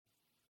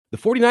The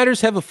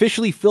 49ers have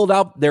officially filled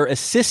out their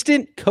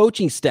assistant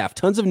coaching staff.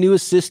 Tons of new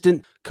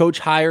assistant coach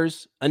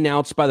hires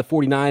announced by the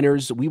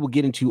 49ers. We will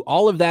get into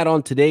all of that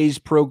on today's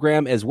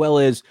program, as well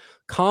as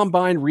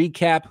combine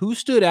recap, who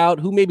stood out,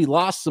 who maybe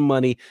lost some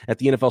money at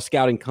the NFL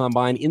scouting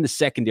combine in the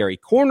secondary,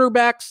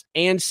 cornerbacks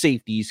and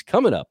safeties,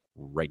 coming up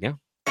right now.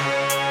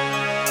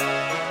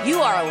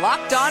 You are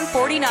Locked On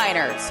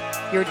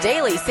 49ers, your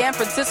daily San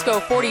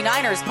Francisco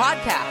 49ers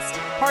podcast,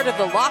 part of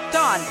the Locked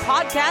On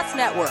Podcast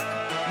Network,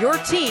 your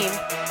team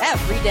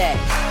every day.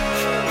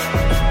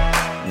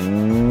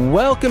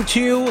 Welcome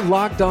to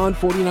Locked On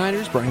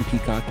 49ers. Brian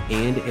Peacock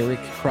and Eric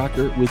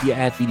Crocker with you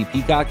at BD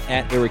Peacock,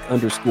 at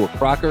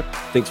Eric_Crocker.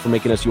 Thanks for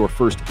making us your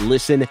first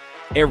listen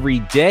every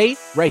day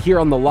right here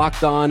on the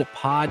Locked On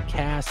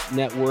Podcast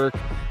Network.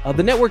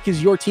 The network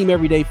is your team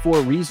every day for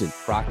a reason,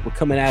 Croc. We're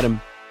coming at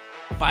them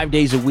 5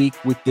 days a week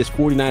with this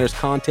 49ers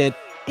content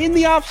in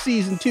the off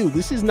season too.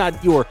 This is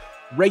not your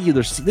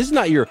this is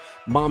not your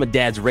mom and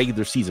dad's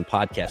regular season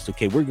podcast.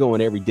 Okay, we're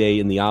going every day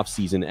in the off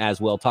season as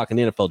well, talking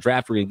NFL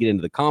draft. We're going to get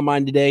into the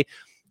combine today.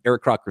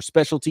 Eric Crocker's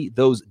specialty,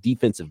 those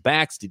defensive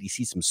backs. Did he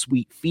see some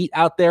sweet feet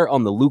out there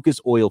on the Lucas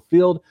Oil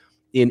Field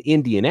in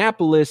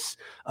Indianapolis?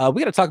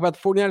 We got to talk about the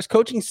 49ers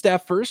coaching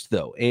staff first,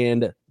 though,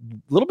 and a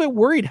little bit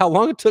worried how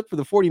long it took for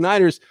the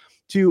 49ers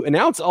to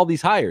announce all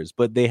these hires,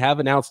 but they have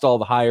announced all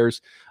the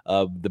hires.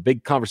 The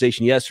big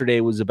conversation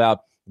yesterday was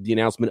about the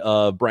announcement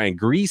of Brian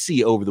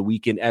Griese over the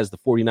weekend as the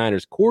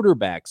 49ers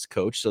quarterbacks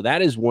coach. So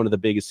that is one of the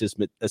big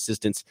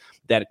assistants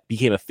that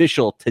became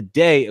official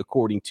today,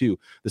 according to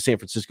the San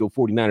Francisco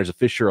 49ers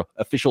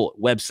official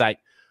website.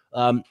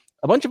 A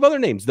bunch of other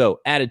names,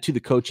 though, added to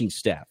the coaching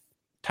staff.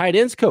 Tight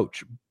ends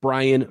coach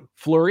Brian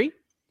Fleury.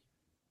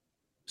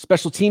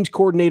 Special teams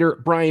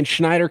coordinator Brian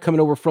Schneider coming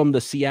over from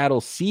the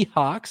Seattle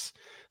Seahawks.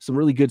 Some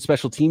really good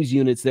special teams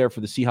units there for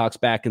the Seahawks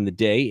back in the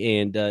day,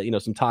 and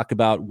some talk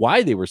about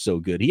why they were so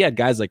good. He had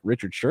guys like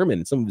Richard Sherman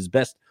and some of his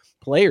best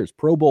players,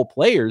 Pro Bowl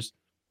players,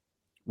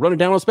 running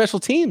down on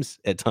special teams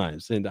at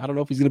times. And I don't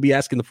know if he's going to be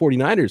asking the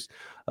 49ers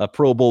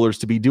Pro Bowlers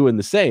to be doing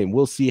the same.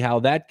 We'll see how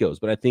that goes.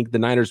 But I think the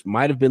Niners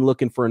might have been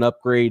looking for an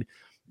upgrade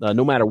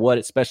no matter what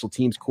at special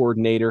teams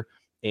coordinator.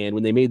 And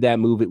when they made that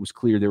move, it was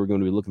clear they were going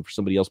to be looking for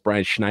somebody else.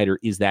 Brian Schneider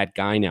is that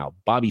guy now.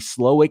 Bobby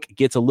Slowick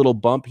gets a little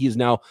bump. He is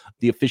now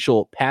the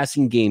official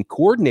passing game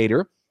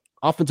coordinator.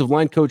 Offensive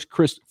line coach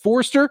Chris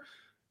Forrester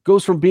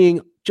goes from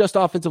being just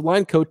offensive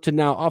line coach to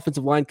now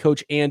offensive line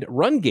coach and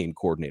run game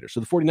coordinator.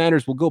 So the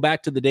 49ers will go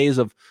back to the days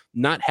of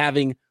not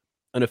having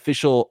an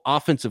official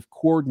offensive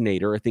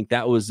coordinator. I think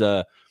that was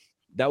a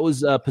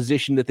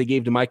position that they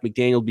gave to Mike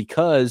McDaniel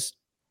because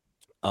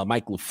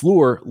Mike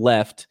LaFleur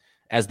left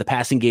as the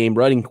passing game,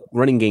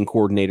 running game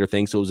coordinator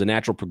thing. So it was a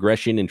natural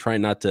progression and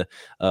trying not to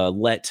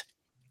let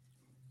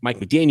Mike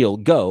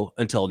McDaniel go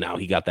until now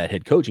he got that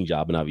head coaching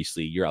job. And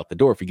obviously you're out the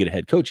door if you get a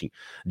head coaching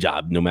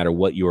job, no matter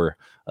what your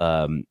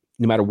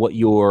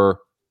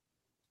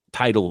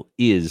title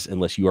is,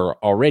 unless you are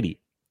already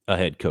a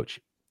head coach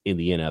in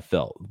the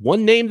NFL.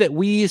 One name that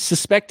we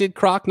suspected,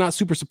 Croc, not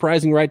super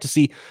surprising, right, to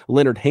see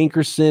Leonard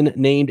Hankerson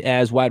named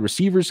as wide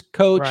receivers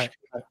coach. Right.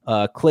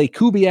 Clay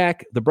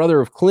Kubiak, the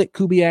brother of Clint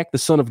Kubiak, the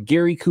son of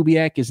Gary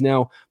Kubiak, is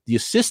now the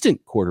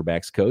assistant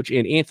quarterbacks coach.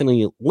 And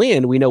Anthony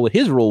Lynn, we know what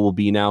his role will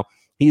be now.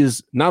 He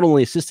is not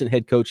only assistant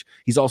head coach,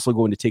 he's also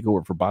going to take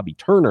over for Bobby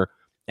Turner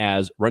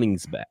as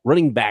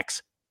running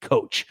backs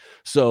coach.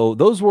 So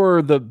those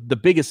were the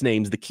biggest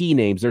names, the key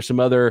names. There's some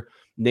other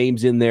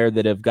names in there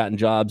that have gotten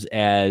jobs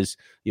as,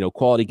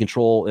 quality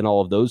control and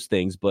all of those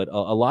things. But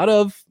a lot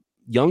of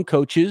young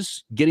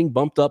coaches getting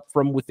bumped up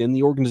from within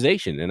the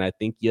organization. And I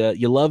think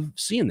you love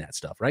seeing that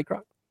stuff, right,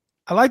 Croc?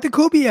 I like the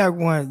Kubiak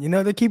one.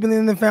 They're keeping it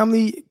in the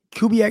family.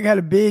 Kubiak had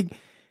a big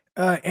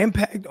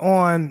impact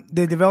on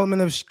the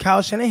development of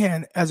Kyle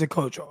Shanahan as a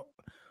coach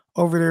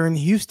over there in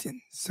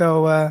Houston.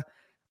 So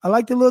I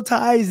like the little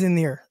ties in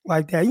there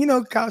like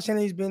that. Kyle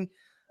Shanahan's been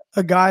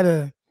a guy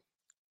to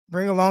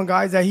bring along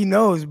guys that he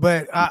knows.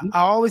 But I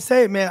always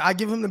say, man, I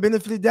give him the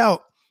benefit of the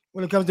doubt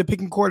when it comes to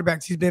picking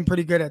quarterbacks. He's been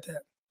pretty good at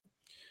that.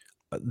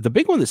 The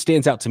big one that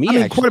stands out to me,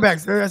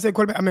 quarterbacks. I said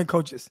quarterback. I meant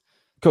coaches.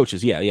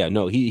 Coaches, yeah.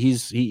 No,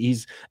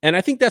 he's, and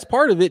I think that's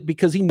part of it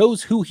because he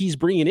knows who he's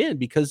bringing in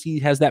because he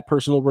has that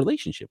personal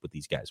relationship with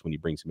these guys when he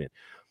brings them in.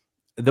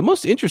 The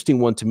most interesting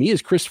one to me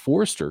is Chris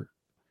Forrester,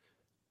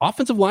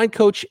 offensive line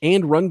coach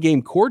and run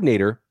game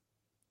coordinator.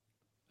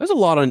 There's a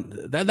lot on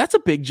that. That's a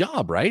big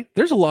job, right?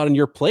 There's a lot on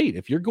your plate.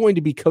 If you're going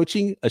to be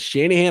coaching a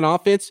Shanahan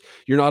offense,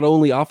 you're not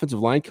only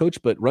offensive line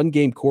coach, but run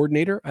game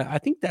coordinator. I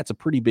think that's a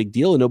pretty big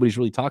deal. And nobody's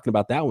really talking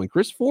about that one.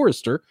 Chris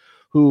Forrester,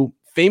 who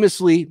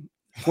famously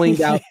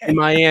flamed out in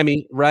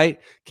Miami, right?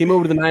 Came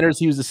over to the Niners.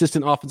 He was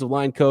assistant offensive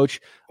line coach.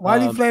 Why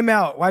did he flame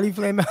out?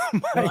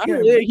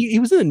 He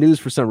was in the news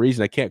for some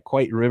reason. I can't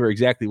quite remember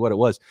exactly what it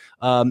was.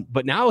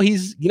 But now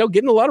he's,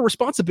 getting a lot of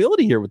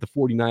responsibility here with the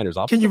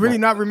 49ers. Can you really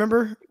not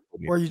remember?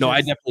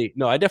 I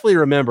definitely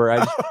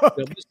remember.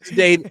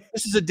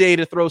 This is a day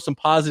to throw some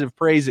positive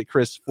praise at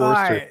Chris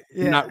Forrester. Right,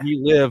 yeah. Not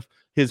relive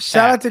his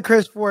shout out to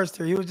Chris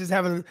Forrester. He was just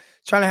trying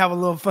to have a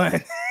little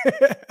fun.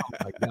 Oh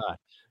my God.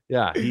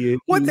 Yeah.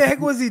 What the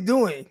heck was he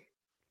doing?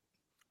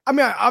 I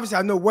mean, obviously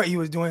I know what he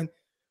was doing,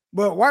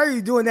 but why are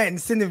you doing that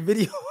and sending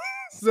videos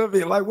of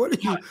it? Like, what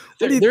are you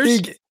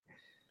thinking?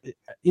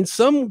 In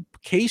some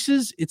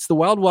cases, it's the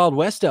wild, wild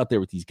west out there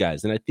with these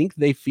guys. And I think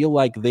they feel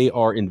like they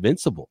are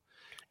invincible.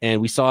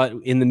 And we saw it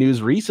in the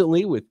news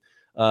recently with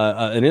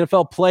an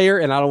NFL player.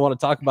 And I don't want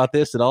to talk about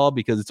this at all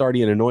because it's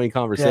already an annoying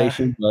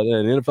conversation, but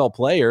an NFL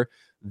player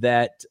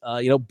that,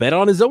 bet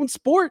on his own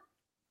sport.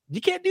 You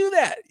can't do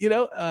that.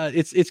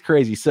 It's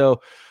crazy.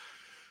 So,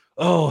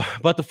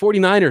 but the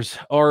 49ers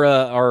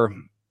are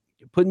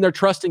putting their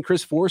trust in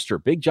Chris Forster.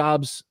 Big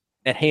jobs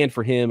at hand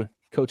for him,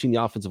 coaching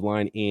the offensive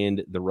line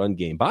and the run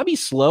game. Bobby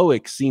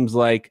Slowick seems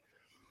like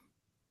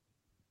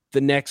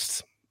the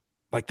next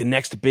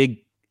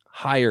big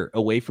hire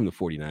away from the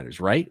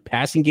 49ers, right?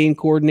 Passing game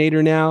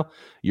coordinator now.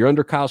 You're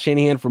under Kyle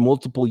Shanahan for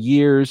multiple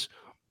years.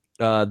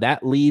 That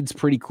leads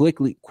pretty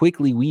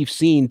quickly, we've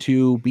seen,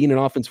 to being an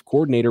offensive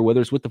coordinator,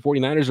 whether it's with the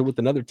 49ers or with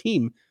another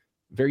team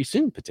very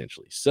soon,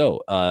 potentially.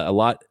 So a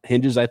lot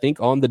hinges, I think,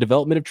 on the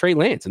development of Trey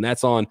Lance, and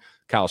that's on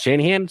Kyle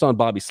Shanahan, it's on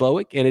Bobby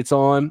Slowick, and it's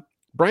on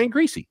Brian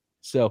Griese.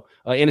 So,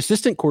 and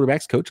assistant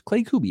quarterbacks coach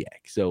Clay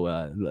Kubiak. So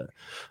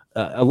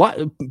a lot,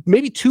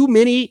 maybe too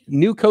many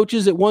new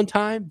coaches at one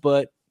time,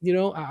 but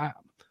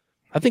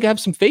I think I have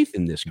some faith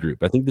in this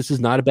group. I think this is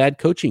not a bad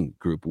coaching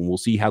group, and we'll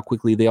see how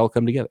quickly they all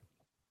come together.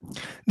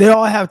 They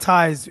all have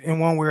ties in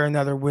one way or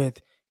another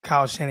with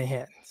Kyle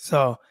Shanahan.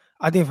 So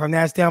I think from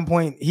that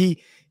standpoint, it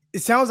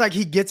sounds like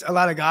he gets a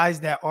lot of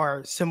guys that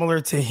are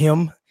similar to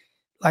him,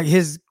 like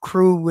his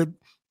crew with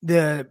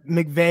the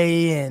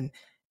McVay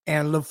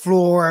and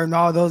LaFleur and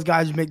all those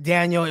guys,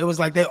 McDaniel. It was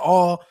like they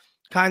all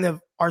kind of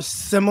are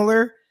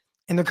similar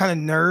and they're kind of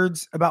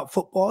nerds about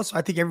football. So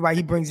I think everybody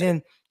he brings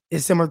in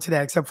is similar to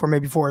that, except for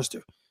maybe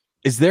Forrester.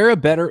 Is there a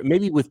better,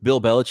 maybe with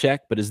Bill Belichick,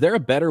 but is there a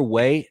better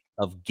way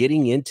of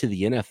getting into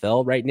the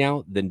NFL right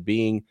now than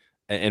being,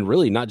 and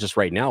really not just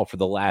right now, for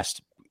the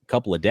last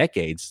couple of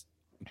decades,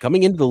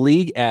 coming into the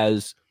league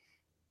as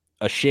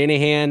a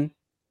Shanahan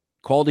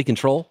quality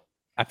control?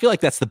 I feel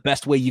like that's the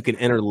best way you can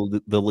enter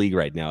the league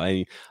right now.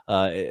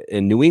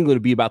 And New England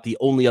would be about the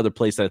only other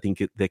place that I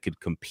think that could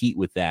compete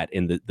with that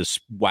in the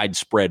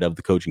widespread of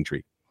the coaching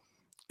tree.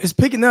 It's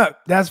picking up.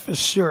 That's for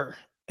sure.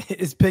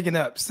 It's picking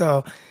up.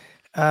 So,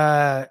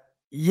 I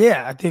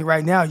think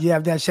right now you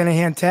have that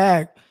Shanahan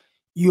tag.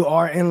 You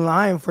are in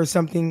line for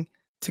something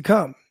to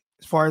come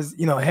as far as,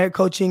 head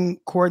coaching,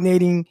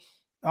 coordinating,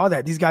 all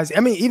that. These guys, I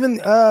mean, even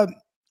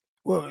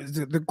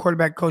the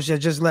quarterback coach that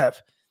just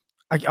left.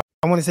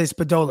 I want to say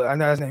Spadola. I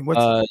know his name.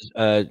 What's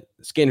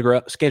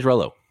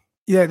Scangarello.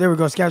 Yeah, there we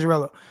go.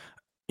 Scangarello.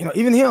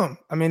 Even him.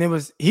 I mean, it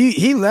was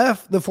he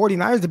left the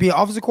 49ers to be an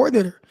offensive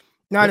coordinator.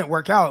 Now it didn't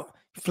work out.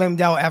 He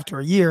flamed out after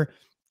a year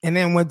and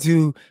then went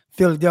to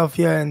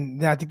Philadelphia,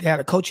 and I think they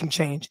had a coaching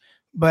change.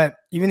 But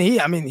even he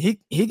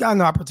got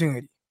an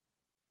opportunity.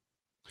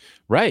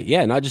 Right.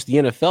 Yeah. Not just the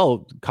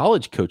NFL,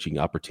 college coaching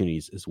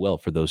opportunities as well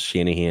for those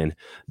Shanahan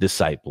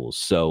disciples.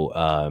 So,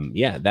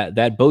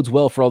 that bodes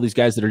well for all these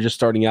guys that are just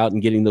starting out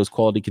and getting those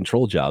quality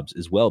control jobs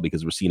as well,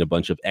 because we're seeing a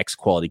bunch of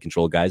ex-quality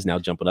control guys now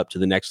jumping up to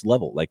the next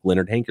level, like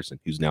Leonard Hankerson,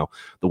 who's now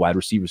the wide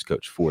receivers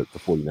coach for the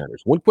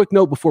 49ers. One quick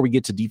note before we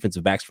get to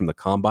defensive backs from the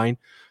combine,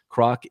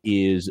 Croc,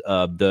 is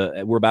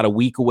we're about a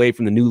week away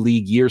from the new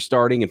league year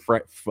starting and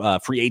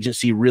free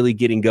agency really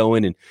getting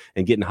going and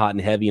getting hot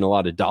and heavy, and a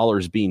lot of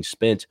dollars being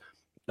spent.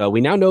 We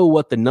now know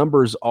what the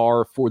numbers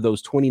are for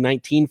those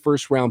 2019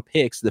 first-round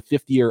picks. The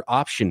fifth-year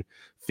option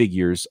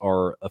figures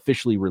are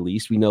officially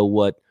released. We know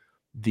what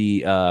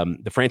the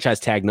franchise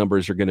tag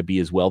numbers are going to be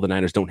as well. The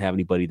Niners don't have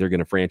anybody they're going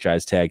to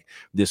franchise tag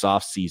this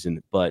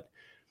offseason, but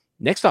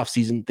next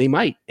offseason they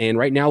might. And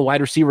right now,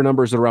 wide receiver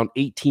numbers are around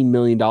 $18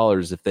 million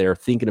if they're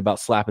thinking about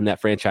slapping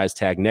that franchise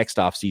tag next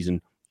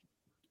offseason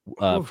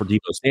for Deebo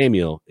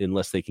Samuel,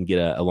 unless they can get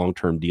a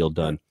long-term deal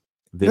done.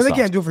 No, they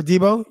can't do it for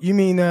Deebo. You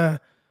mean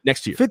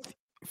next year?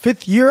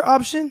 Fifth year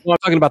option? Well, I'm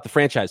talking about the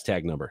franchise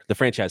tag number. The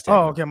franchise tag.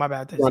 Oh, okay, my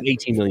bad. Around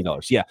 $18 million.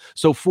 Yeah.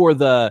 So for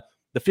the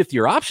fifth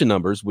year option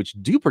numbers, which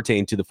do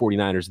pertain to the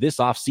 49ers this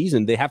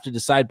offseason, they have to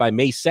decide by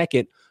May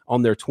 2nd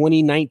on their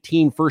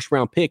 2019 first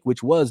round pick,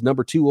 which was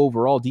number 2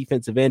 overall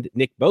defensive end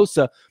Nick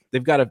Bosa.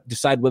 They've got to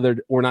decide whether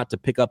or not to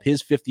pick up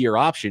his fifth year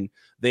option.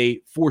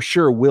 They for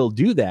sure will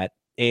do that.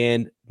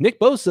 And Nick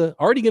Bosa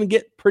already going to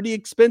get pretty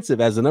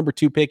expensive as a number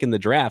 2 pick in the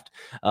draft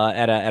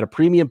at a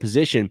premium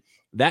position.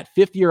 That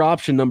fifth-year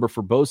option number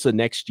for Bosa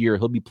next year,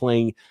 he'll be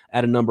playing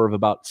at a number of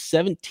about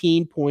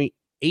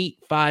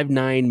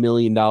 $17.859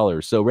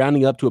 million. So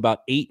rounding up to about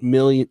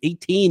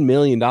 $18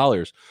 million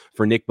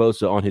for Nick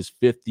Bosa on his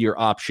fifth-year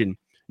option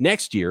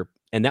next year.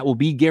 And that will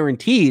be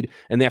guaranteed,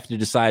 and they have to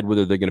decide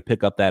whether they're going to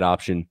pick up that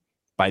option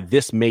by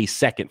this May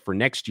 2nd for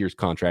next year's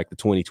contract, the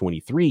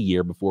 2023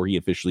 year, before he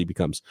officially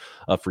becomes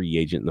a free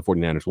agent. And the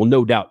 49ers will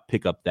no doubt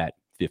pick up that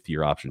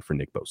fifth-year option for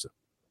Nick Bosa.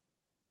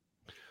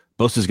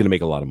 Bosa is going to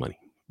make a lot of money.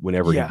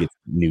 whenever he gets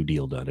a new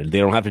deal done. And they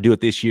don't have to do it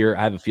this year.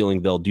 I have a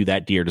feeling they'll do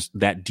that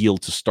deal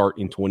to start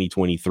in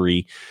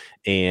 2023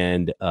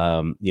 and,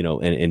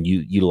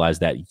 utilize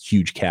that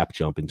huge cap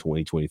jump in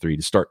 2023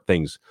 to start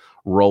things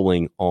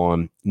rolling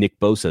on Nick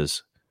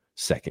Bosa's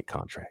second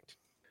contract.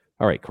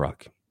 All right,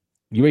 Croc,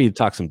 you ready to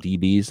talk some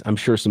DBs? I'm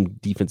sure some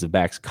defensive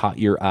backs caught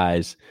your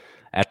eyes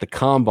at the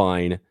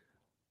combine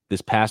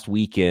this past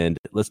weekend.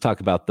 Let's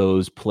talk about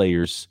those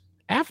players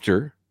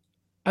after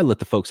I let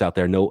the folks out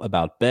there know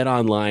about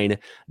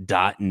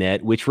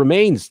betonline.net, which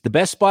remains the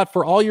best spot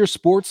for all your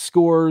sports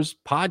scores,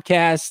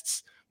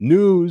 podcasts,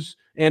 news,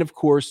 and of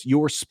course,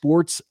 your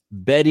sports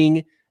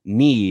betting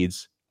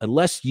needs,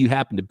 unless you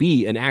happen to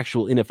be an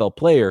actual NFL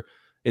player.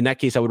 In that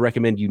case, I would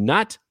recommend you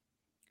not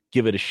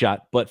give it a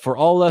shot. But for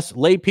all us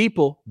lay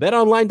people,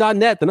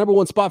 betonline.net, the number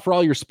one spot for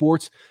all your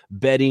sports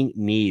betting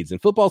needs.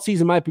 And football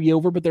season might be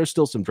over, but there's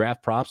still some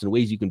draft props and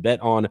ways you can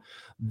bet on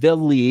the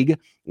league.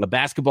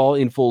 Basketball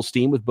in full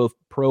steam with both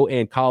pro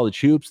and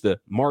college hoops. The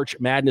March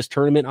Madness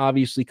tournament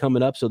obviously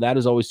coming up, so that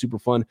is always super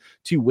fun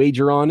to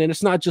wager on. And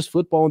it's not just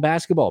football and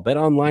basketball.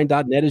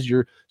 Betonline.net is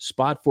your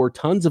spot for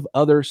tons of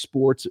other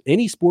sports,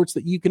 any sports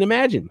that you can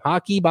imagine.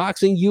 Hockey,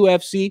 boxing,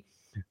 UFC,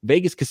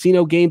 Vegas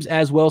casino games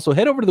as well. So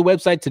head over to the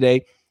website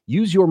today.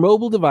 Use your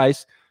mobile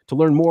device to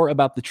learn more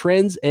about the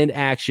trends and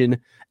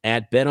action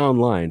at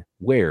BetOnline,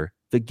 where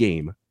the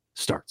game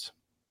starts.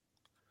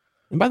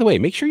 And by the way,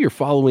 make sure you're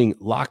following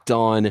Locked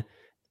On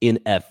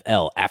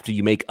NFL after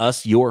you make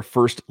us your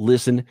first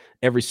listen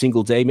every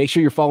single day. Make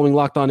sure you're following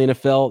Locked On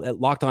NFL at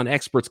Locked On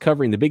Experts,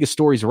 covering the biggest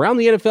stories around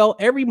the NFL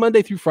every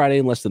Monday through Friday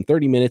in less than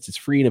 30 minutes. It's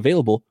free and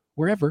available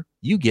wherever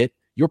you get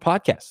your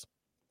podcasts.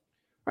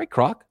 All right,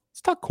 Croc,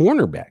 let's talk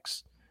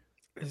cornerbacks.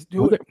 First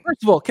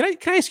of all, can I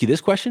ask you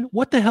this question?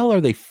 What the hell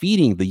are they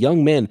feeding the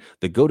young men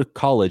that go to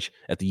college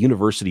at the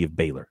University of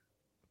Baylor?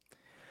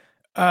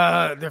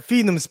 They're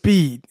feeding them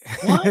speed.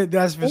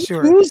 That's for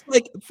sure.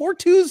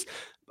 4.2s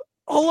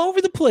all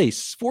over the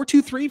place.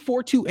 4.23,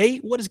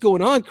 4.28. What is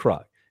going on,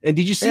 Croc? And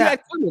did you see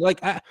that?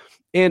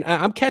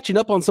 I'm catching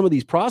up on some of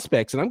these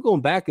prospects, and I'm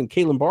going back and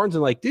Kalen Barnes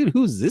and like, dude,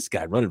 who's this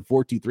guy running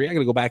 4.23? I got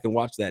to go back and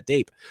watch that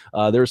tape.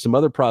 There are some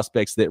other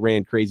prospects that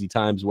ran crazy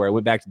times where I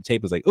went back to the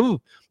tape and was like, ooh,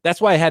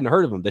 that's why I hadn't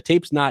heard of him. The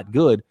tape's not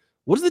good.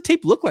 What does the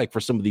tape look like for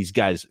some of these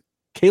guys?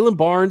 Kalen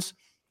Barnes,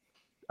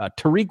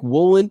 Tariq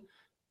Woolen.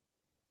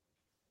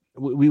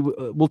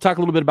 We'll talk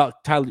a little bit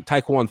about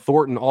Tyquan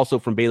Thornton, also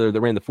from Baylor,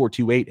 that ran the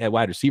 4.28 at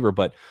wide receiver.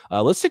 But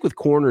let's stick with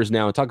corners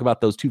now and talk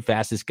about those two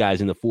fastest guys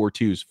in the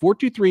 4.2s,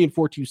 4.23 and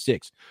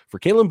 4.26 for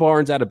Kalen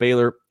Barnes out of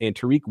Baylor and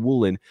Tariq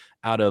Woolen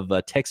out of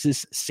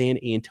Texas San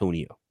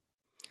Antonio.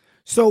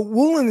 So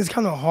Woolen is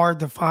kind of hard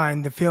to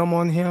find the film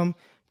on him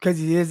because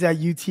he is at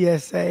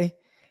UTSA.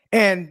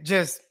 And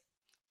just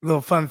a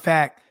little fun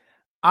fact,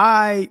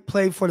 I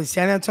played for the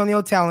San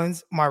Antonio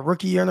Talons my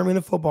rookie year in the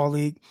Arena Football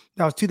League.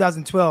 That was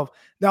 2012.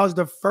 That was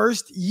the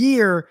first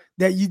year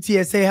that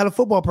UTSA had a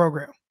football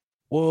program.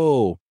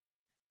 Whoa.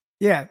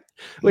 Yeah.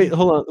 Wait,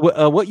 hold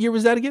on. What year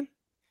was that again?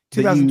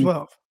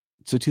 2012.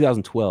 So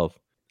 2012.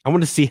 I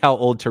want to see how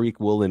old Tariq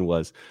Woolen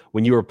was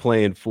when you were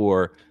playing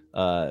for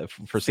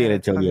San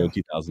Antonio in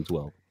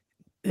 2012.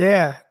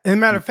 Yeah. As a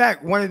matter of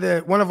fact, one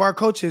of our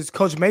coaches,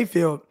 Coach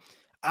Mayfield,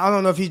 I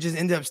don't know if he just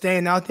ended up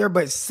staying out there,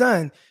 but his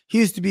son, he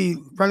used to be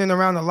running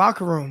around the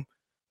locker room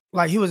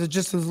like he was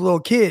just a little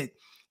kid.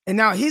 And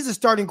now he's a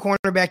starting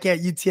cornerback at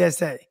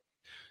UTSA.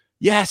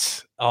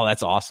 Yes. Oh,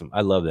 that's awesome.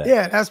 I love that.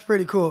 Yeah, that's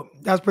pretty cool.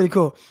 But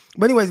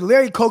anyways,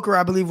 Larry Coker,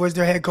 I believe, was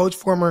their head coach,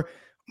 former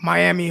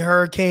Miami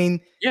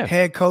Hurricane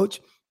head coach.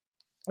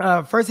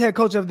 First head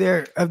coach of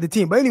the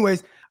team. But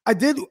anyways,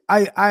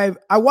 I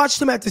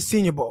watched him at the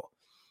Senior Bowl,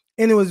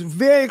 and it was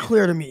very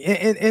clear to me.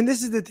 And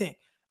this is the thing.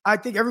 I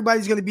think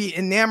everybody's going to be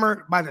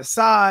enamored by the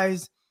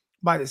size,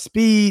 by the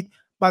speed,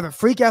 by the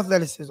freak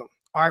athleticism.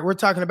 All right, we're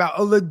talking about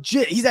a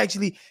legit. He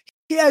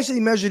actually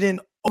measured in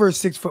over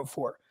 6'4".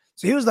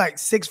 So he was like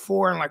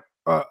 6'4" and like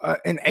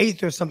an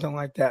eighth or something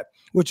like that,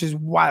 which is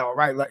wild,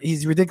 right? Like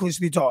he's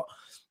ridiculously tall.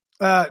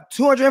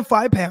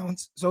 205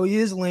 pounds, so he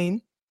is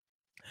lean.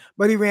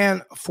 But he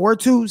ran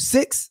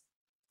 4.26.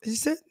 He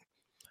said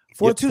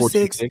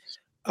 4.26.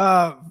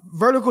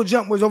 Vertical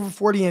jump was over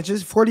 40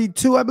 inches,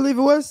 42, I believe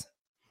it was.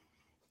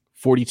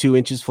 42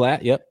 inches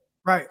flat. Yep.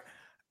 Right.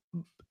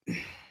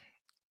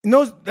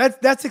 No,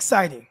 that's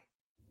exciting.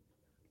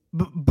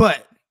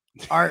 But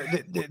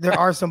there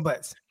are some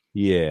buts.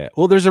 Yeah.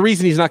 Well, there's a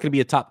reason he's not going to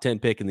be a top 10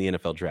 pick in the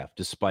NFL draft,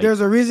 despite. There's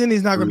a reason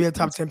he's not going to be a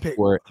top 10 pick.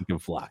 Where he can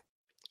fly.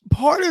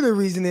 Part of the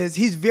reason is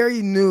he's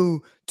very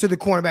new to the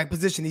cornerback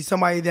position. He's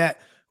somebody that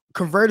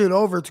converted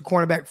over to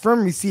cornerback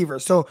from receiver.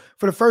 So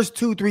for the first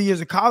 2-3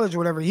 years of college or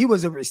whatever, he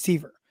was a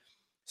receiver.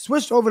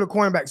 Switched over to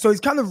cornerback. So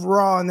he's kind of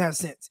raw in that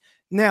sense.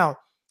 Now,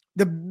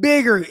 the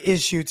bigger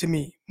issue to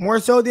me, more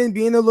so than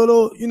being a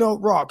little,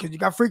 raw, because you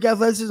got freak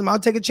athleticism, I'll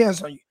take a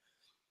chance on you.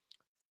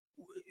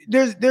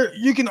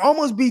 You can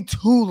almost be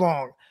too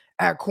long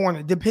at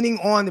corner, depending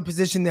on the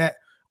position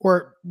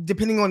or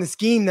depending on the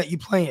scheme that you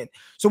play in.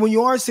 So when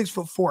you are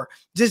 6'4",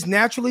 just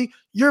naturally,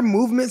 your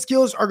movement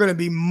skills are going to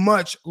be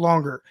much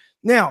longer.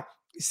 Now,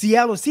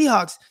 Seattle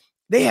Seahawks,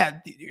 they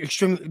had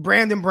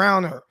Brandon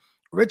Browner,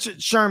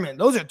 Richard Sherman.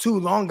 Those are two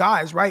long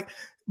guys, right?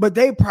 But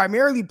they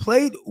primarily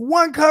played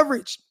one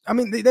coverage. I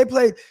mean, they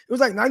played, it was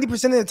like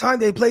 90% of the time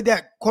they played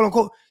that quote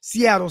unquote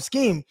Seattle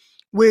scheme,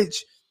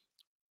 which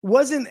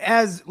wasn't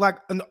as like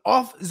an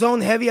off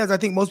zone heavy as I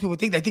think most people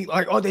think. They think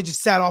like, oh, they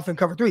just sat off in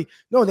cover 3.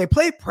 No, they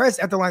played press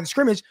at the line of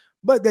scrimmage,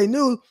 but they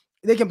knew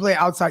they can play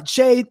outside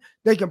shade,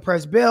 they can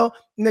press bail,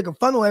 and they can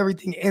funnel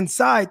everything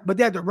inside, but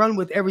they had to run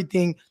with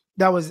everything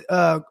that was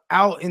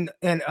out and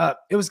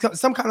up. It was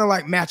some kind of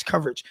like match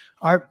coverage.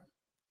 All right.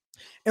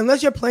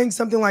 Unless you're playing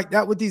something like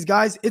that with these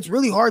guys, it's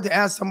really hard to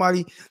ask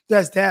somebody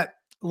that's that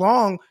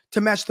long to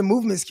match the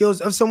movement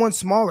skills of someone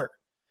smaller.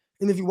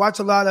 And if you watch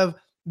a lot of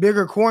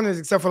bigger corners,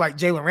 except for like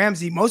Jalen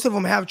Ramsey, most of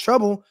them have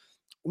trouble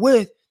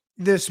with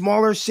the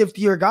smaller,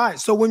 shiftier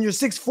guys. So when you're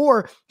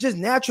 6'4", just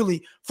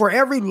naturally, for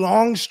every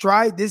long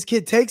stride this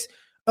kid takes,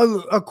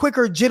 a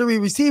quicker, jittery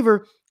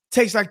receiver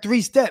takes like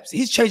 3 steps.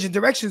 He's changing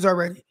directions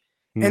already.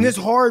 And it's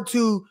hard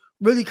to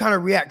really kind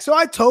of react. So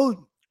I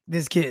told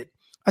this kid,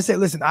 I said,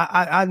 listen,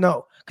 I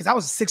know, because I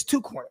was a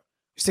 6'2" corner,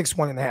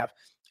 6'1.5".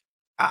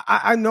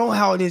 I know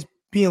how it is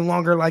being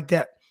longer like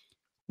that.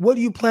 What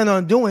do you plan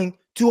on doing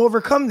to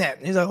overcome that?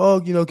 And he's like,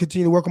 oh,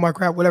 continue to work on my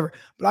craft, whatever.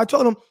 But I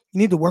told him, you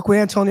need to work with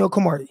Antonio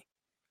Cromartie.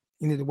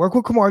 You need to work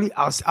with Cromartie.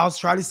 I'll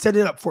try to set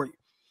it up for you.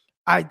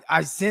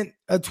 I sent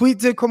a tweet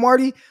to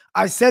Cromartie.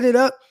 I set it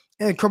up,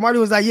 and Cromartie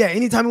was like, yeah,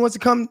 anytime he wants to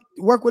come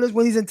work with us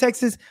when he's in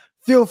Texas,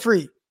 feel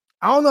free.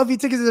 I don't know if he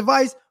took his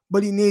advice,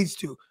 but he needs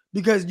to,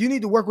 because you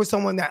need to work with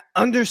someone that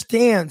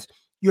understands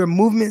your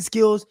movement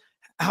skills,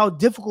 how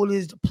difficult it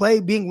is to play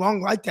being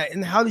long like that,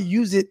 and how to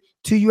use it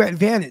to your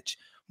advantage,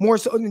 more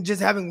so than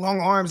just having long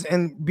arms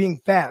and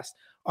being fast.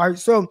 All right,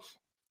 so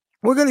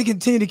we're going to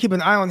continue to keep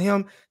an eye on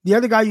him. The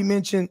other guy you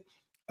mentioned,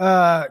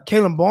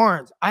 Kalen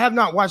Barnes, I have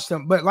not watched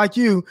him, but like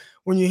you,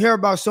 when you hear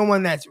about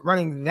someone that's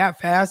running that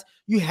fast,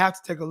 you have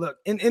to take a look.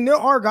 And there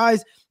are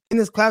guys in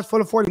this class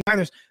for the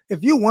 49ers.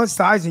 If you want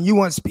size and you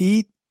want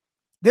speed,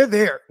 they're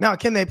there. Now,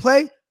 can they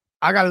play?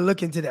 I got to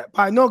look into that.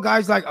 But I know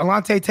guys like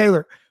Alontae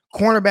Taylor,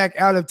 cornerback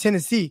out of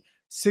Tennessee,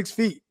 6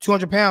 feet,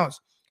 200 pounds,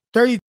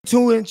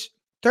 32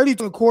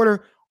 and a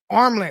quarter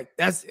arm length.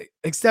 That's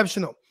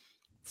exceptional.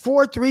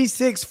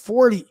 4.36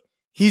 40.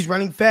 He's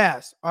running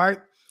fast. All right.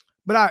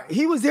 But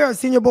he was there on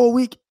Senior Bowl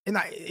week, and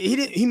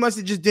he must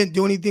have just didn't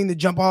do anything to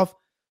jump off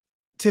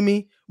to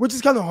me, which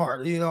is kind of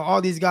hard.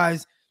 All these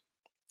guys,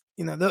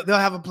 they'll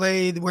have a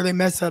play where they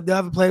mess up. They'll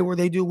have a play where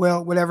they do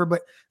well, whatever.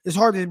 But it's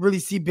hard to really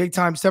see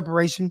big-time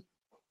separation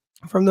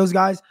from those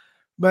guys.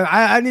 But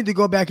I need to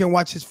go back and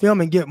watch his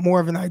film and get more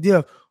of an idea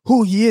of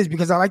who he is,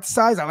 because I like the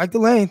size. I like the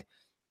length.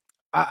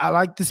 I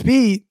like the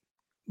speed.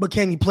 But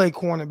can he play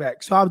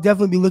cornerback? So I'll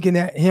definitely be looking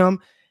at him.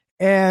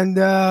 And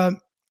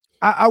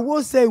I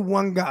will say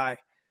one guy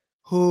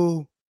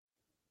who,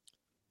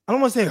 I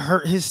don't want to say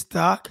hurt his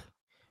stock,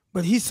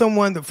 but he's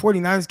someone the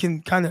 49ers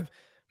can kind of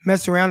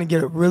mess around and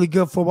get a really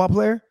good football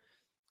player,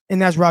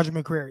 and that's Roger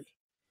McCreary.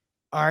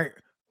 All right.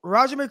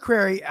 Roger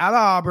McCreary out of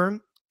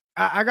Auburn.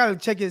 I got to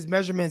check his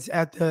measurements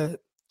at the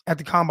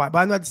combine, but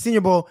I know at the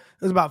Senior Bowl,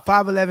 it was about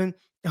 5'11",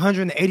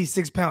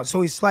 186 pounds.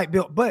 So he's slight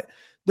built. But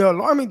the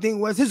alarming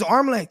thing was his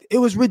arm length. It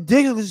was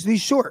ridiculously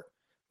short,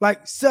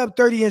 like sub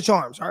 30-inch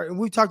arms. All right. And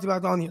we talked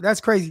about that on here.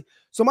 That's crazy.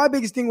 So my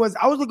biggest thing was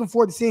I was looking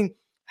forward to seeing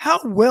how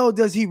well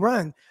does he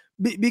run,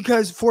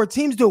 because for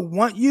teams to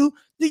want you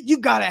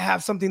got to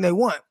have something they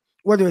want,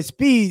 whether it's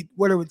speed,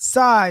 whether it's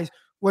size,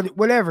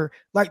 whatever.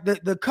 Like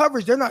the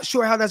coverage, they're not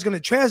sure how that's going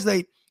to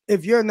translate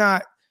if you're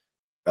not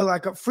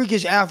like a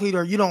freakish athlete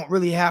or you don't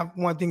really have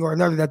one thing or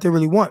another that they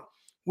really want.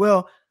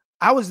 Well,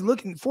 I was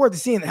looking forward to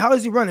seeing how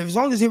does he run. As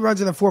long as he runs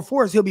in the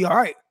 4.4s, he'll be all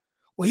right.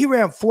 Well, he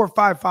ran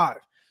 4.55.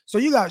 So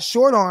you got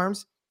short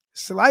arms,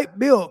 slight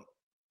build,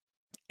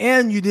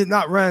 and you did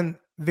not run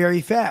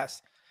very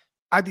fast.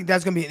 I think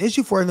that's going to be an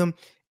issue for them,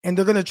 and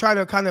they're going to try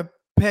to kind of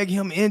peg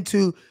him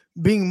into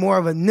being more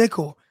of a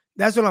nickel.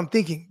 That's what I'm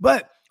thinking.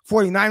 But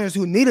 49ers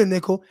who need a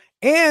nickel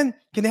and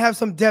can have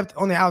some depth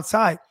on the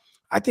outside,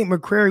 I think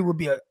McCreary would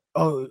be a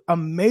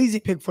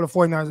amazing pick for the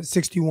 49ers at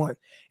 61.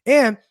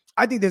 And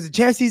I think there's a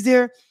chance he's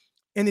there.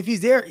 And if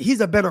he's there, he's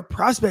a better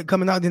prospect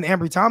coming out than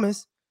Ambry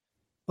Thomas.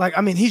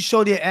 He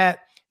showed it at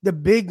the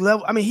big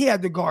level. He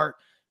had to guard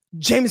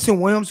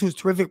Jameson Williams, who's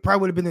terrific, probably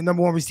would have been the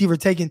number one receiver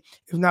taken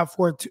if not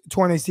for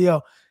torn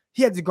ACL.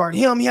 He had to guard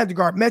him. He had to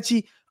guard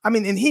Mechie.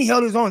 And he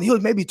held his own. He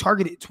was maybe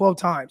targeted 12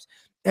 times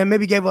and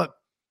maybe gave up,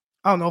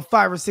 5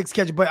 or 6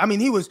 catches. But,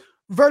 he was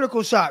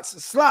vertical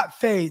shots, slot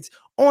fades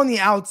on the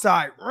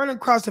outside, running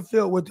across the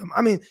field with them.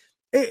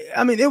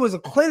 It was a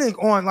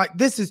clinic on,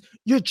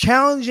 you're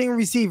challenging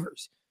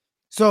receivers.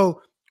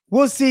 So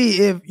we'll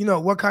see if,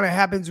 what kind of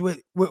happens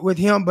with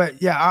him.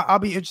 But, yeah, I'll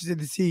be interested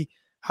to see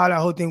how that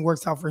whole thing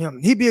works out for him.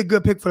 He'd be a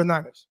good pick for the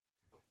Niners.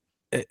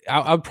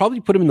 I'll probably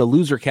put him in the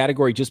loser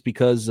category just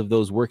because of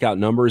those workout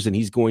numbers, and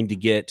he's going to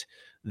get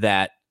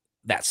that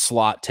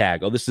slot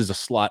tag. Oh, this is a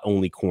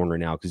slot-only corner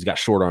now because he's got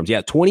short arms.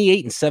 Yeah,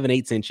 28 and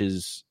 7/8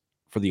 inches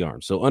for the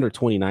arms, so under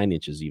 29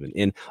 inches even.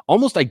 And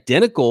almost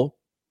identical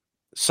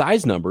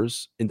size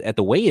numbers at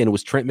the weigh-in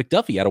was Trent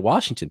McDuffie out of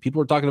Washington. People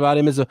were talking about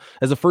him as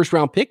a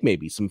first-round pick,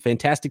 maybe. Some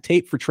fantastic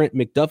tape for Trent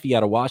McDuffie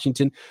out of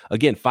Washington.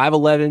 Again,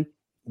 5'11",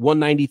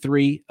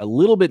 193, a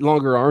little bit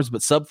longer arms,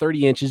 but sub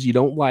 30 inches you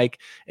don't like.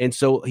 And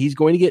so he's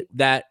going to get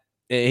that.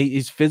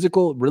 He's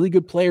physical, really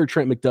good player,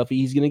 Trent McDuffie.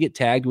 He's going to get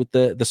tagged with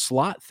the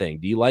slot thing.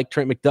 Do you like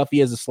Trent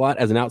McDuffie as a slot,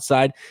 as an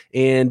outside?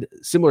 And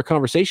similar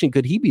conversation,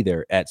 could he be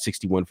there at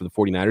 61 for the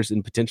 49ers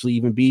and potentially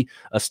even be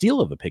a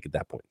steal of a pick at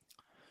that point?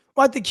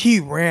 Well, I think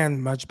he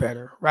ran much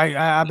better, right?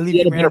 I believe he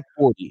had a better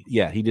 40.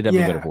 Yeah, he did have a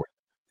better 40.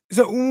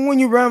 So when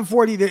you run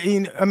 40,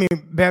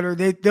 better,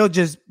 they'll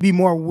just be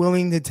more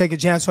willing to take a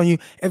chance on you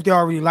if they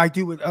already liked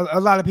you. A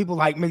lot of people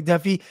like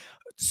McDuffie.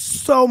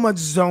 So much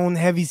zone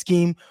heavy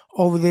scheme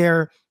over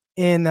there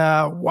in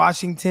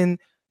Washington,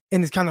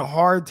 and it's kind of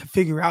hard to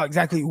figure out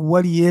exactly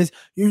what he is.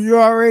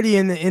 You're already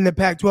in the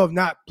Pac-12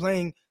 not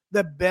playing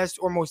the best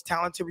or most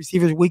talented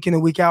receivers week in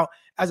and week out,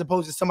 as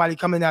opposed to somebody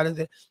coming out of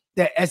the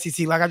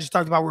SEC, like I just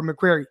talked about with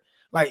McCrary.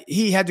 Like,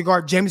 he had to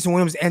guard Jameson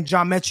Williams and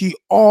John Mechie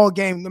all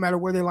game, no matter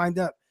where they lined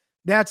up.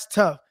 That's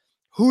tough.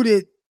 Who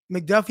did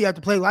McDuffie have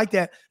to play like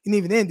that? And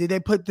even then, did they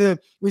put the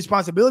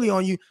responsibility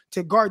on you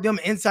to guard them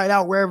inside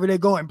out wherever they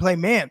go and play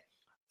man?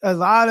 A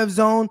lot of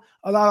zone,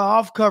 a lot of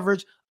off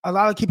coverage, a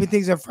lot of keeping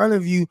things in front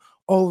of you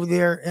over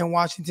there in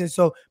Washington.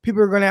 So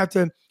people are going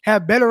to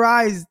have better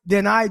eyes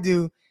than I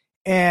do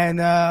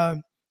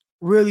and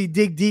really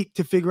dig deep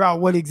to figure out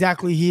what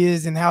exactly he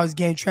is and how his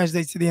game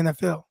translates to the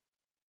NFL.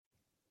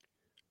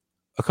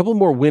 A couple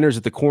more winners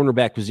at the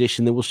cornerback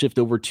position, then we'll shift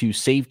over to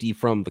safety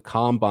from the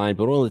combine,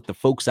 but I want to let the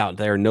folks out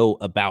there know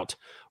about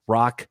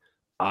Rock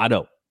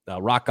Auto.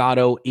 Rock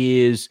Auto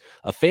is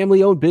a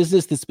family-owned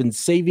business that's been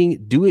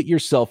saving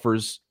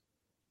do-it-yourselfers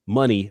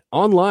money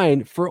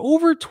online for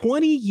over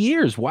 20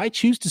 years. Why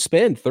choose to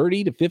spend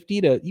 30 to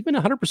 50 to even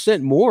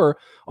 100% more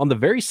on the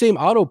very same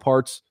auto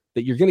parts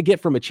that you're going to get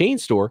from a chain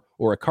store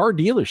or a car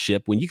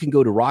dealership when you can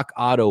go to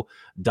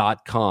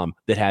rockauto.com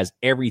that has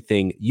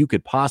everything you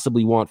could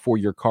possibly want for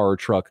your car or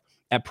truck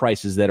at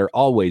prices that are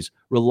always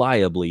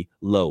reliably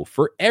low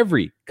for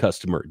every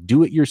customer,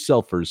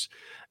 do-it-yourselfers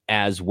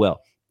as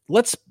well.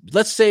 Let's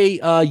say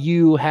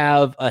you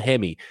have a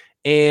Hemi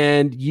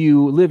and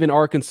you live in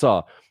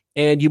Arkansas,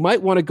 and you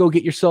might want to go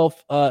get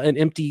yourself an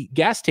empty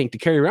gas tank to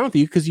carry around with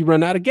you because you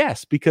run out of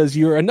gas because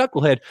you're a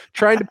knucklehead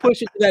trying to push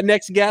it to that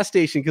next gas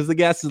station because the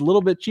gas is a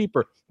little bit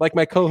cheaper. Like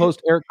my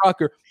co-host, Eric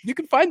Crocker, you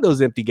can find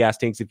those empty gas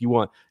tanks if you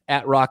want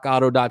at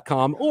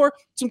rockauto.com, or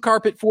some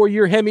carpet for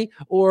your Hemi,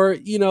 or,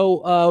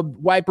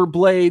 wiper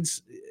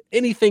blades,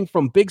 anything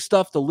from big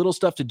stuff to little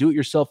stuff to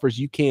do-it-yourselfers.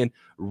 You can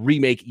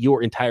remake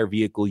your entire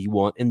vehicle you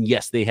want. And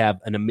yes, they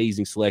have an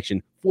amazing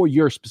selection for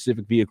your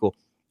specific vehicle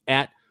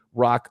at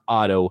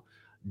rockauto.com.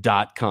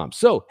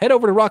 So head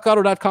over to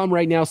rockauto.com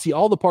right now. See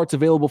all the parts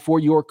available for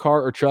your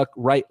car or truck,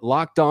 right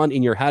locked on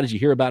in your How Did You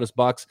Hear About Us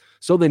box,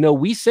 so they know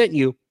we sent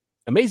you.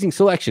 Amazing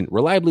selection,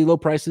 reliably low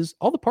prices,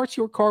 all the parts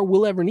your car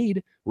will ever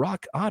need.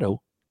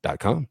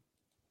 rockauto.com.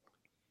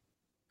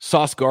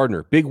 Sauce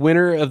Gardner, big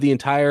winner of the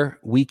entire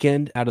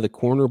weekend out of the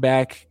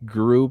cornerback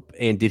group.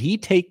 And did he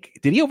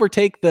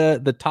overtake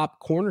the top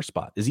corner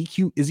spot? Is he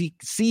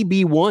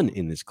CB1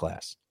 in this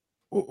class?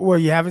 Well,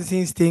 you haven't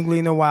seen Stingley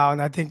in a while,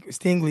 and I think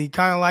Stingley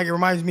kind of it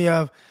reminds me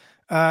of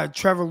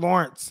Trevor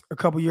Lawrence a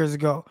couple years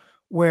ago,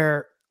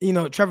 where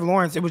Trevor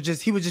Lawrence, he was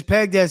just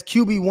pegged as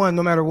QB1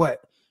 no matter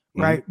what,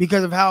 right? Mm-hmm.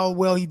 Because of how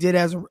well he did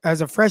as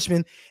a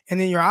freshman,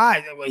 and in your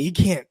eyes, well, he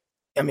can't.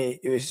 I mean,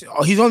 he's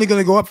only going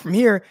to go up from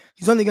here.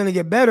 He's only going to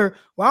get better.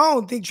 Well, I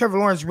don't think Trevor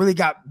Lawrence really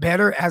got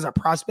better as a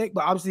prospect,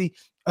 but obviously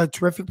a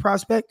terrific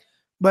prospect.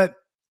 But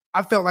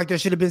I felt like there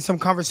should have been some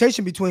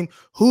conversation between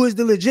who is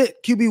the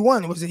legit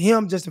QB1. Was it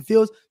him, Justin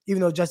Fields?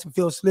 Even though Justin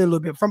Fields slid a little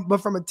bit.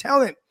 But from a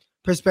talent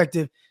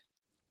perspective,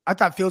 I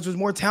thought Fields was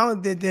more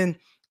talented than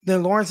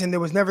Lawrence, and there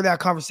was never that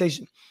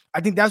conversation.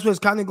 I think that's what's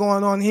kind of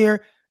going on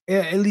here,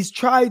 at least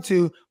try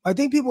to. I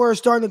think people are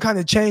starting to kind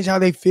of change how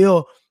they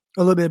feel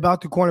a little bit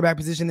about the cornerback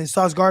position. And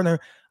Sauce Gardner,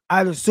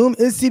 I'd assume,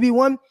 is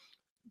CB1.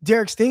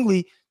 Derek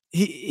Stingley,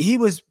 he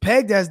was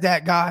pegged as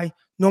that guy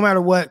no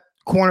matter what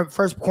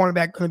first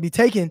cornerback going to be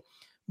taken.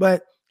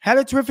 But had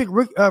a terrific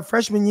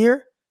freshman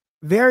year,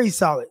 very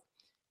solid.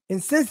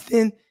 And since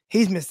then,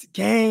 he's missed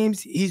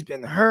games. He's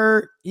been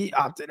hurt. He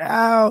opted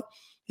out.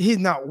 He's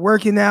not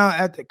working out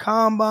at the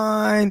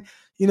combine.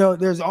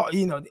 There's all,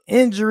 the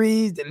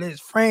injuries, the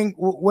Liz Frank,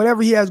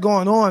 whatever he has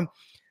going on.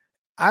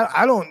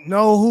 I don't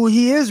know who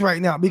he is right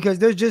now because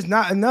there's just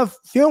not enough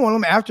film on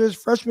him after his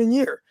freshman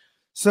year.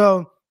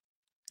 So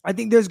I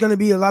think there's going to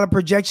be a lot of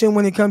projection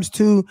when it comes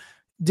to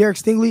Derek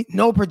Stingley.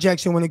 No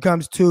projection when it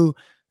comes to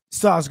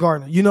Sauce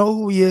Gardner. You know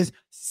who he is,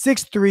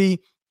 6'3",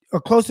 or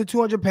close to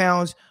 200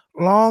 pounds,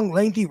 long,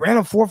 lengthy, ran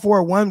a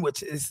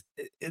 4.41,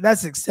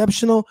 that's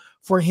exceptional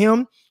for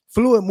him.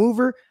 Fluid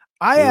mover.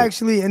 I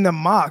actually, in the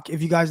mock,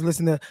 if you guys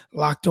listen to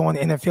Locked On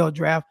NFL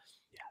Draft,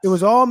 It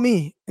was all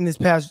me in this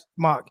past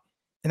mock.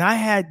 And I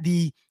had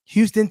the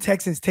Houston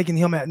Texans taking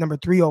him at number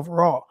 3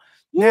 overall.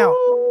 Now,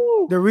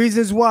 the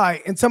reasons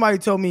why, and somebody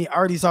told me, I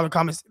already saw the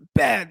comments,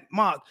 bad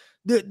mock.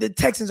 the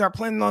Texans are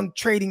planning on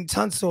trading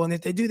Tunsil, and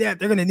if they do that,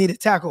 they're going to need a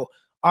tackle.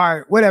 All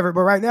right, whatever.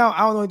 But right now, I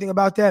don't know anything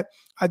about that.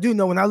 I do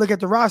know when I look at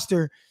the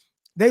roster,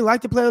 they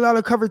like to play a lot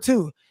of cover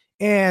too.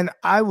 And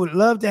I would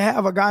love to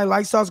have a guy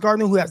like Sauce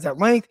Gardner who has that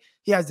length,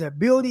 he has the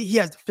ability, he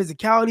has the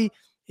physicality.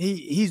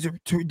 He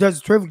does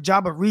a terrific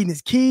job of reading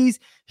his keys.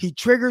 He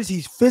triggers,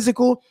 he's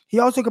physical. He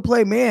also can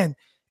play man.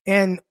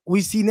 And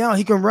we see now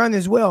he can run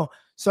as well.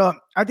 So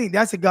I think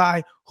that's a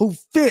guy who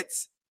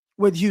fits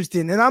with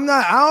Houston. And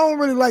I don't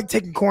really like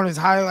taking corners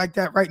high like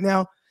that right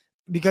now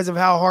because of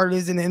how hard it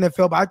is in the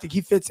NFL, but I think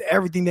he fits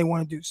everything they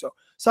want to do. So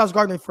Sauce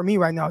Gardner for me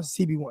right now is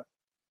CB1.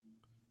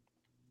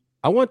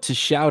 I want to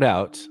shout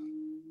out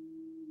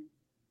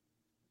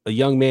a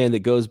young man that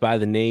goes by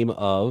the name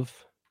of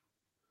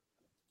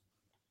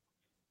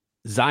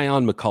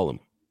Zion McCollum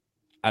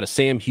out of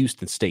Sam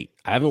Houston State.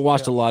 I haven't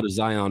watched a lot of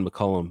Zion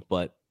McCollum,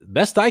 but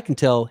best I can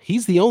tell,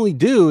 he's the only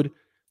dude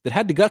that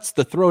had the guts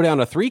to throw down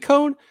a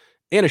 3-cone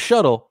and a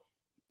shuttle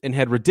and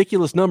had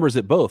ridiculous numbers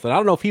at both. And I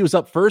don't know if he was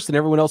up first and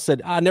everyone else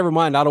said, never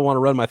mind, I don't want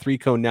to run my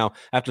 3-cone now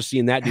after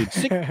seeing that dude.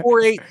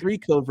 6.48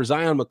 3-cone for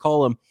Zion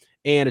McCollum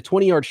and a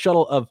 20-yard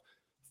shuttle of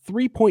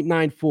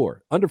 3.94.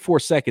 Under 4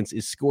 seconds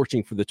is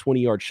scorching for the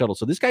 20-yard shuttle.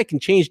 So this guy can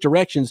change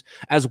directions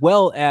as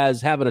well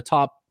as having a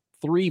top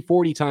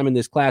 340 time in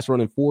this class,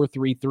 running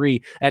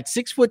 4.33 at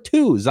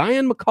 6'2".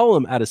 Zion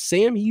McCollum out of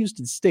Sam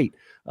Houston State.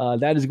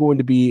 That is going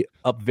to be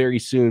up very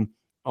soon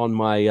on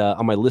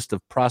my list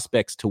of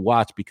prospects to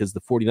watch because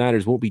the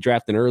 49ers won't be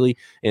drafting early,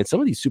 and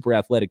some of these super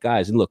athletic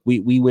guys. And look,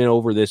 we went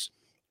over this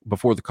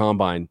before the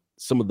combine.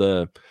 Some of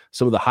the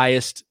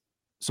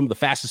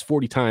fastest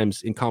 40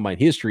 times in combine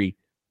history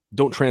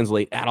don't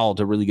translate at all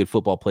to really good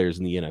football players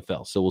in the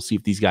NFL. So we'll see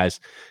if these guys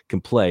can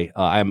play.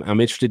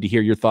 I'm interested to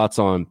hear your thoughts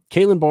on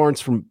Kalen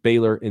Barnes from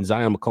Baylor and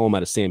Zion McCollum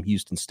out of Sam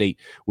Houston State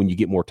when you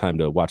get more time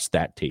to watch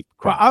that tape.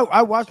 Well,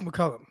 I watched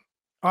McCollum.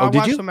 I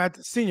watched him at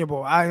the Senior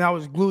Bowl. I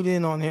was glued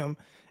in on him.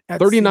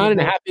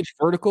 39.5-inch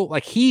vertical.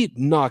 Like he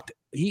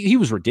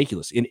was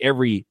ridiculous in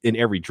every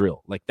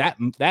drill. Like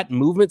that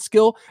movement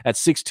skill at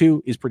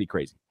 6'2" is pretty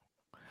crazy.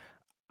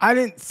 I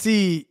didn't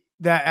see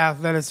that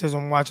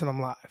athleticism watching him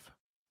live.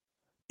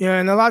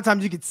 And a lot of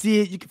times you could see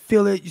it, you could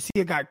feel it. You see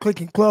a guy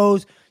click and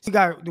close. You see a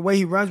guy, the way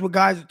he runs with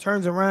guys,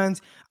 turns and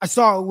runs. I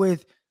saw it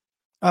with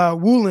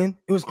Woolen.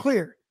 It was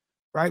clear,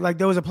 right? Like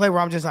there was a play where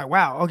I'm just like,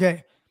 wow,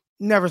 okay.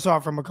 Never saw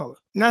it from McCullough.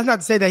 And that's not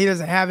to say that he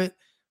doesn't have it,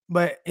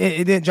 but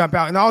it didn't jump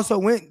out. And I also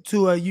went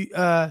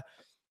to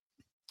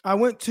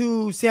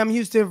Sam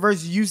Houston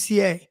versus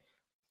UCA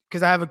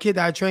because I have a kid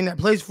that I train that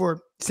plays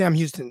for Sam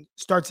Houston,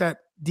 starts at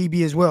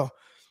DB as well.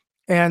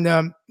 And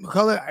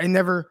McCullough, I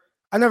never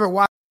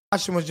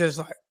watched him, was just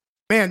like,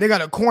 man, they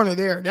got a corner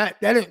there. That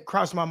didn't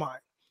cross my mind.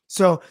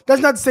 So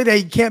that's not to say that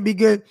he can't be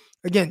good.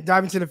 Again,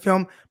 dive into the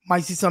film,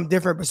 might see something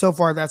different, but so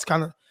far that's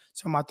kind of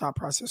some of my thought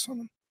process on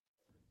him.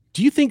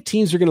 Do you think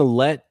teams are going to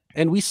let,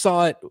 and we've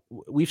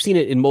seen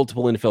it in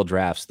multiple NFL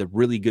drafts, that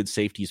really good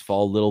safeties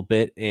fall a little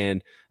bit.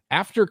 And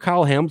after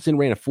Kyle Hamilton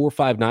ran a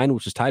 4.59,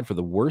 which is tied for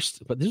the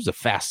worst, but this was a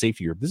fast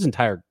safety group. This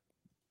entire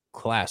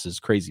class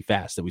is crazy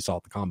fast that we saw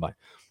at the combine.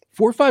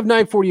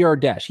 4.59 40-yard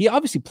dash. He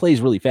obviously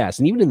plays really fast.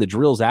 And even in the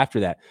drills after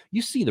that,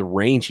 you see the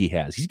range he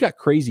has. He's got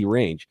crazy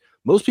range.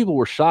 Most people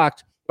were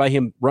shocked by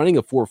him running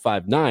a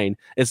 4.59.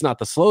 It's not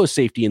the slowest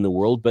safety in the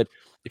world, but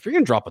if you're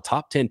going to drop a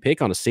top 10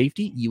 pick on a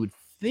safety, you would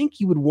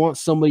think you would want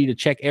somebody to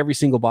check every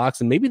single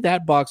box, and maybe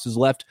that box is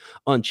left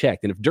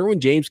unchecked. And if Derwin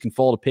James can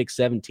fall to pick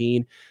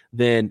 17,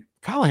 then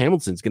Kyle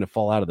Hamilton's going to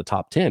fall out of the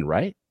top 10,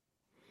 right?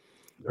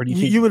 Or do you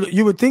think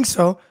you would think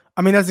so?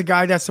 I mean, that's a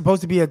guy that's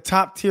supposed to be a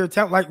top tier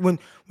talent. Like when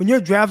you're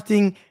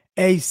drafting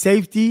a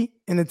safety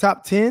in the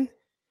top 10,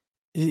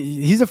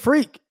 he's a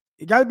freak.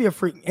 You got to be a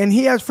freak. And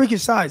he has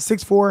freakish size,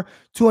 6'4",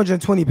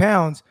 220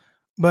 pounds.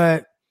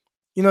 But,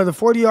 the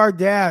 40-yard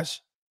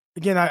dash,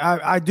 again,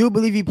 I do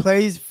believe he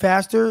plays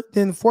faster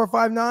than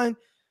 4.59,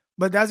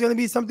 but that's going to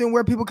be something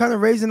where people kind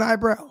of raise an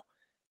eyebrow.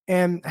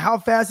 And how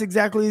fast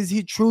exactly is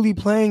he truly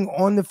playing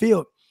on the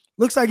field?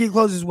 Looks like he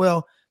closes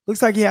well.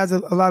 Looks like he has a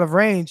lot of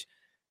range.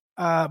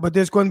 But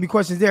there's going to be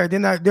questions there.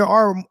 Then there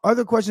are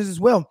other questions as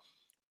well.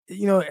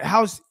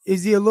 How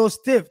is he a little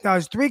stiff? Now,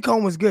 his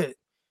 3-cone was good.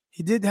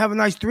 He did have a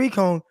nice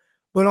 3-cone,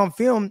 but on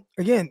film,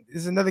 again,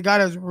 this is another guy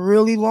that's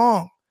really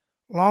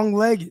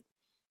long-legged,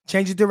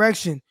 change of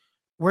direction.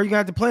 Where are you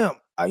going to have to play him?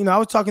 I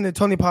was talking to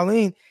Tony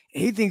Pauline,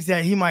 and he thinks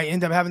that he might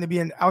end up having to be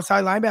an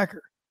outside linebacker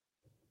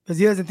because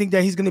he doesn't think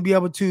that he's going to be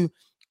able to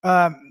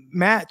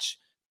match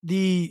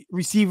the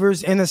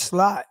receivers in a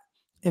slot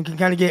and can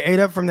kind of get ate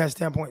up from that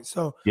standpoint.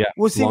 So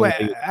we'll see what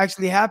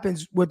actually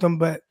happens with them,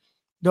 but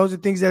those are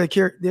things that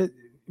are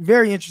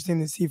very interesting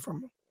to see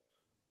from him.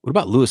 What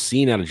about Lewis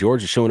Cine out of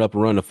Georgia showing up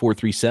and running a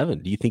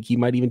 4.37? Do you think he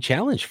might even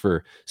challenge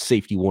for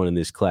safety one in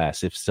this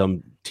class if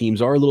some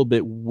teams are a little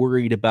bit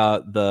worried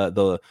about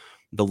the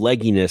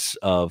legginess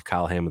of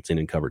Kyle Hamilton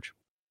in coverage?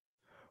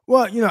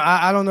 Well,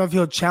 I don't know if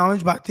he'll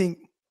challenge, but I think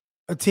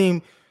a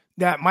team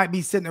that might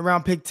be sitting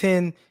around pick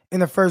 10 in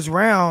the first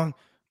round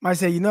might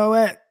say, you know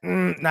what?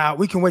 Nah,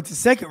 we can wait to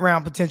second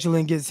round potentially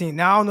and get Cine.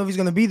 Now I don't know if he's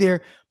going to be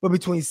there, but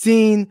between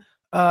Cine,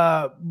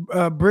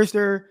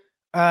 Brister,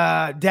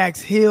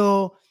 Dax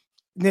Hill,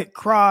 Nick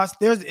Cross,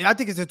 I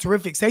think it's a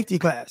terrific safety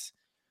class.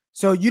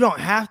 So you don't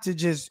have to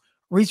just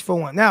reach for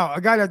one. Now, a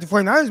guy that the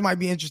 49ers might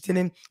be interested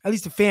in, at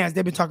least the fans,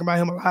 they've been talking about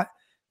him a lot.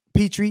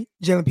 Jalen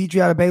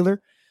Petrie out of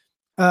Baylor.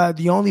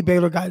 The only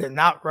Baylor guy to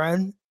not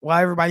run while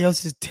everybody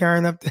else is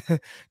tearing up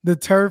the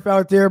turf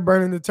out there,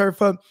 burning the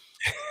turf up.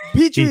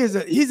 Petrie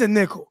he's a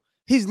nickel.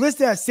 He's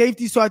listed as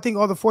safety, so I think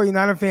all the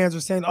 49er fans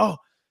are saying, oh,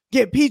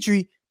 get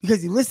Petrie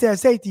because he's listed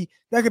as safety.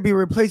 That could be a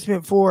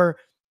replacement for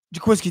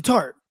Jaquiski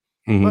Tartt.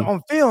 Mm-hmm. But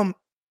on film,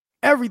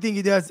 everything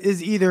he does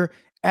is either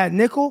at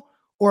nickel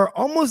or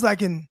almost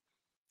like an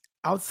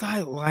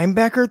outside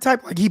linebacker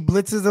type. Like he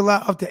blitzes a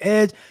lot off the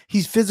edge.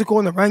 He's physical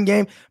in the run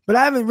game, but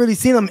I haven't really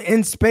seen him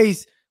in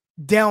space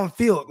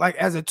downfield, like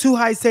as a 2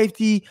 high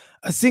safety,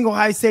 a single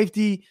high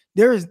safety.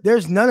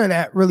 There's none of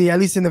that really, at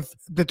least in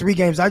the 3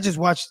 games I just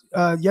watched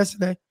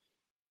yesterday.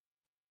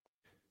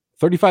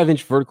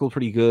 35-inch vertical,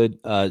 pretty good.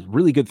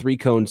 Really good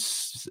 3-cone,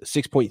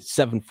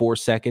 6.74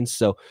 seconds.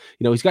 So,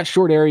 he's got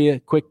short area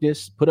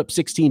quickness, put up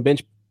 16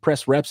 bench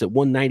press reps at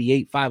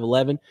 198,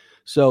 5'11".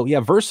 So, yeah,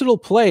 versatile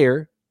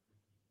player.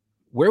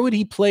 Where would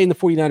he play in the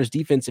 49ers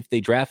defense if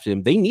they draft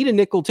him? They need a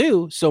nickel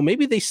too. So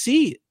maybe they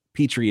see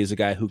Petrie as a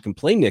guy who can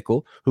play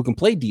nickel, who can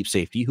play deep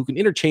safety, who can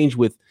interchange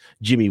with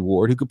Jimmy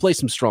Ward, who could play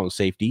some strong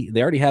safety.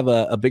 They already have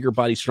a bigger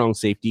body strong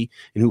safety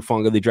in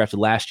Hufanga they drafted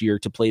last year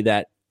to play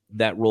that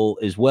role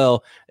as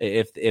well.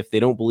 If they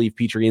don't believe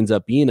Petrie ends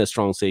up being a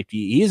strong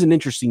safety, he is an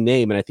interesting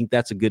name, and I think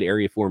that's a good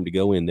area for him to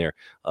go in there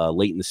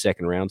late in the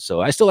second round.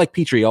 So I still like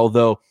Petrie,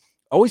 although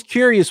always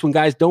curious when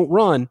guys don't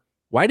run.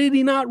 Why did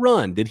he not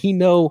run? Did he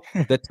know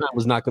that time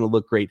was not going to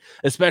look great,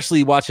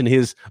 especially watching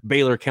his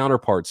Baylor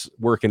counterparts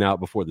working out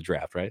before the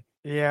draft, right?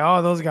 Yeah,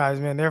 all those guys,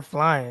 man, they're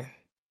flying.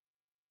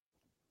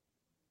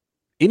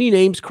 Any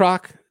names,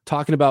 Croc,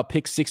 talking about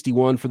pick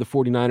 61 for the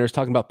 49ers,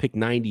 talking about pick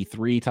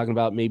 93, talking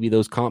about maybe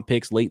those comp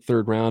picks late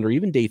third round or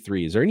even day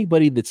 3? Is there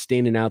anybody that's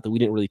standing out that we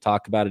didn't really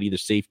talk about at either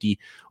safety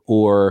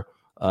or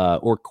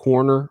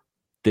corner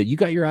that you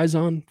got your eyes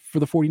on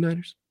for the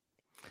 49ers?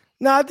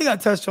 No, I think I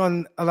touched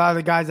on a lot of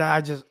the guys that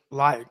I just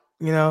like,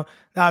 Now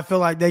I feel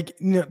like they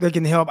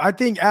can help. I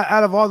think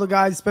out of all the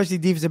guys, especially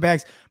defensive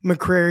backs,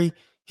 McCrary,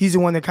 he's the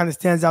one that kind of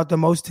stands out the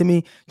most to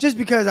me, just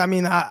because,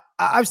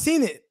 I've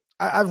seen it.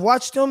 I've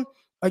watched him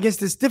against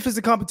the stiffest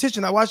of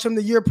competition. I watched him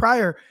the year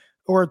prior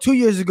or 2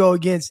 years ago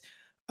against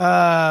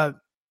Jamar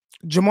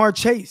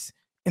Chase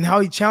and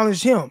how he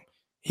challenged him.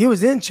 He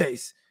was in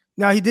Chase.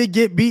 Now, he did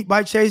get beat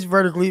by Chase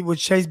vertically,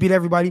 which Chase beat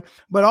everybody,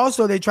 but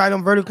also they tried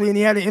him vertically and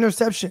he had an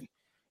interception.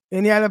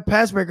 And he had a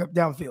pass breakup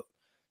downfield.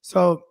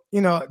 So,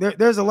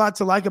 there's a lot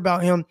to like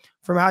about him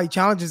from how he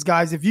challenges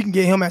guys. If you can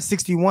get him at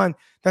 61,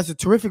 that's a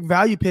terrific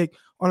value pick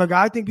on a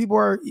guy I think people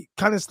are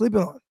kind of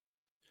sleeping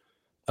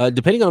on.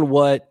 Depending on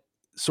what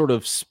sort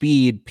of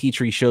speed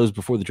Petrie shows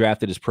before the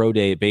draft at his pro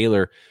day at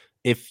Baylor,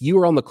 if you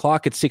were on the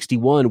clock at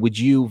 61, would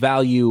you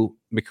value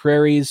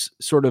McCrary's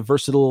sort of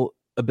versatile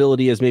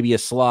ability as maybe a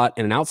slot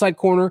and an outside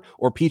corner,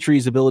 or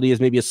Petrie's ability as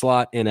maybe a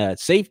slot and a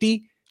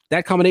safety?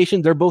 That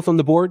combination, they're both on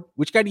the board.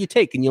 Which guy do you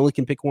take? And you only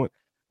can pick one.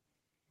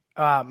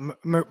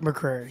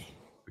 McCrary.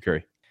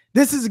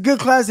 This is a good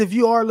class if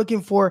you are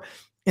looking for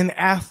an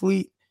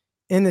athlete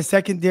in the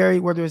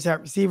secondary, whether it's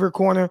at receiver,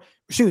 corner,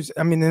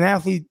 an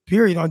athlete,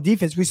 period, on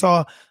defense. We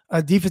saw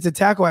a defensive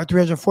tackle at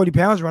 340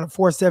 pounds run a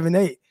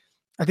 4.78.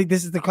 I think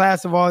this is the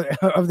class of all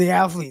of the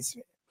athletes.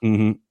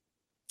 Mm-hmm.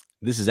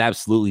 This is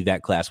absolutely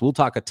that class. We'll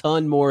talk a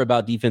ton more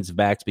about defensive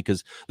backs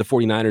because the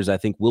 49ers, I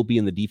think, will be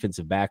in the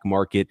defensive back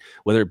market,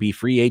 whether it be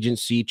free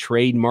agency,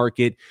 trade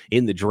market,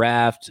 in the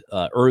draft,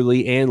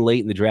 early and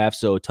late in the draft.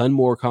 So a ton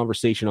more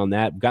conversation on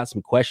that. We've got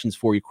some questions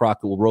for you, Croc,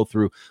 that we'll roll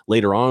through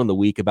later on in the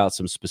week about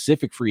some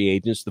specific free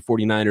agents. The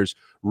 49ers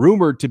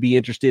rumored to be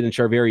interested in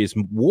Charvarius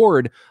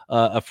Ward,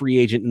 a free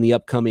agent in the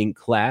upcoming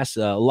class.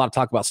 A lot of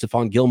talk about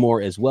Stephon Gilmore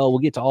as well. We'll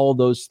get to all of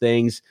those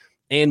things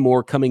and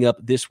more coming up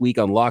this week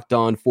on Locked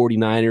On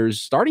 49ers.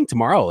 Starting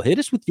tomorrow, hit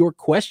us with your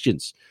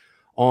questions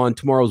on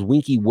tomorrow's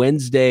Winky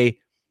Wednesday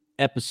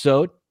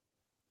episode.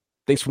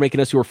 Thanks for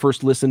making us your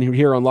first listen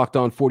here on Locked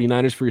On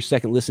 49ers. For your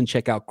second listen,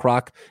 check out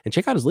Croc and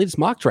check out his latest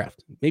mock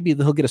draft. Maybe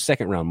he'll get a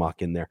second round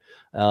mock in there.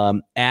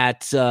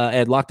 At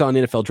Locked On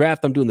NFL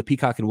Draft, I'm doing the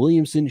Peacock and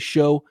Williamson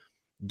show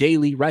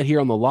daily right here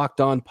on the Locked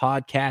On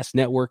Podcast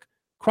Network.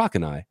 Croc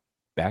and I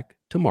back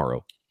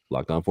tomorrow.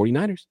 Locked On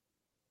 49ers.